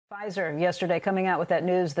Pfizer yesterday coming out with that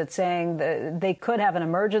news that's saying that they could have an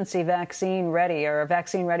emergency vaccine ready or a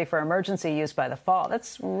vaccine ready for emergency use by the fall.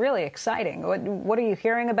 That's really exciting. What are you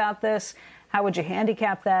hearing about this? How would you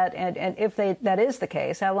handicap that? And if that is the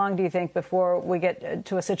case, how long do you think before we get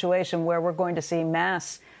to a situation where we're going to see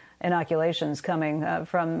mass inoculations coming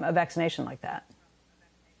from a vaccination like that?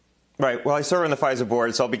 Right. Well, I serve on the Pfizer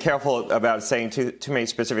board, so I'll be careful about saying too many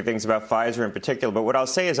specific things about Pfizer in particular. But what I'll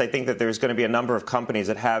say is I think that there's going to be a number of companies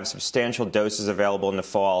that have substantial doses available in the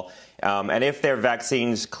fall. And if their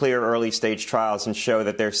vaccines clear early stage trials and show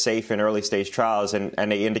that they're safe in early stage trials and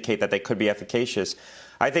they indicate that they could be efficacious,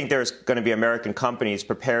 I think there's going to be American companies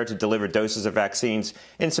prepared to deliver doses of vaccines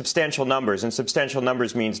in substantial numbers. And substantial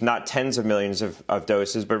numbers means not tens of millions of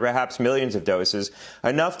doses, but perhaps millions of doses,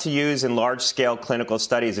 enough to use in large-scale clinical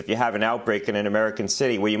studies if you have an outbreak in an American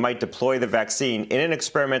city where you might deploy the vaccine in an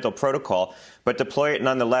experimental protocol, but deploy it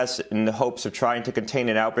nonetheless in the hopes of trying to contain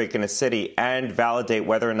an outbreak in a city and validate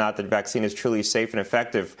whether or not the vaccine is truly safe and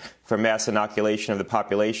effective for mass inoculation of the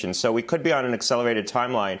population. So we could be on an accelerated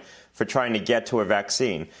timeline for trying to get to a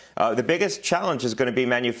vaccine. The biggest challenge is going to be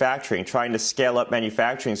manufacturing, trying to scale up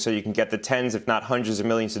manufacturing so you can get the tens, if not hundreds of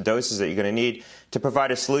millions of doses that you're going to need to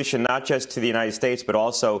provide a solution not just to the United States, but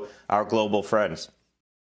also our global friends.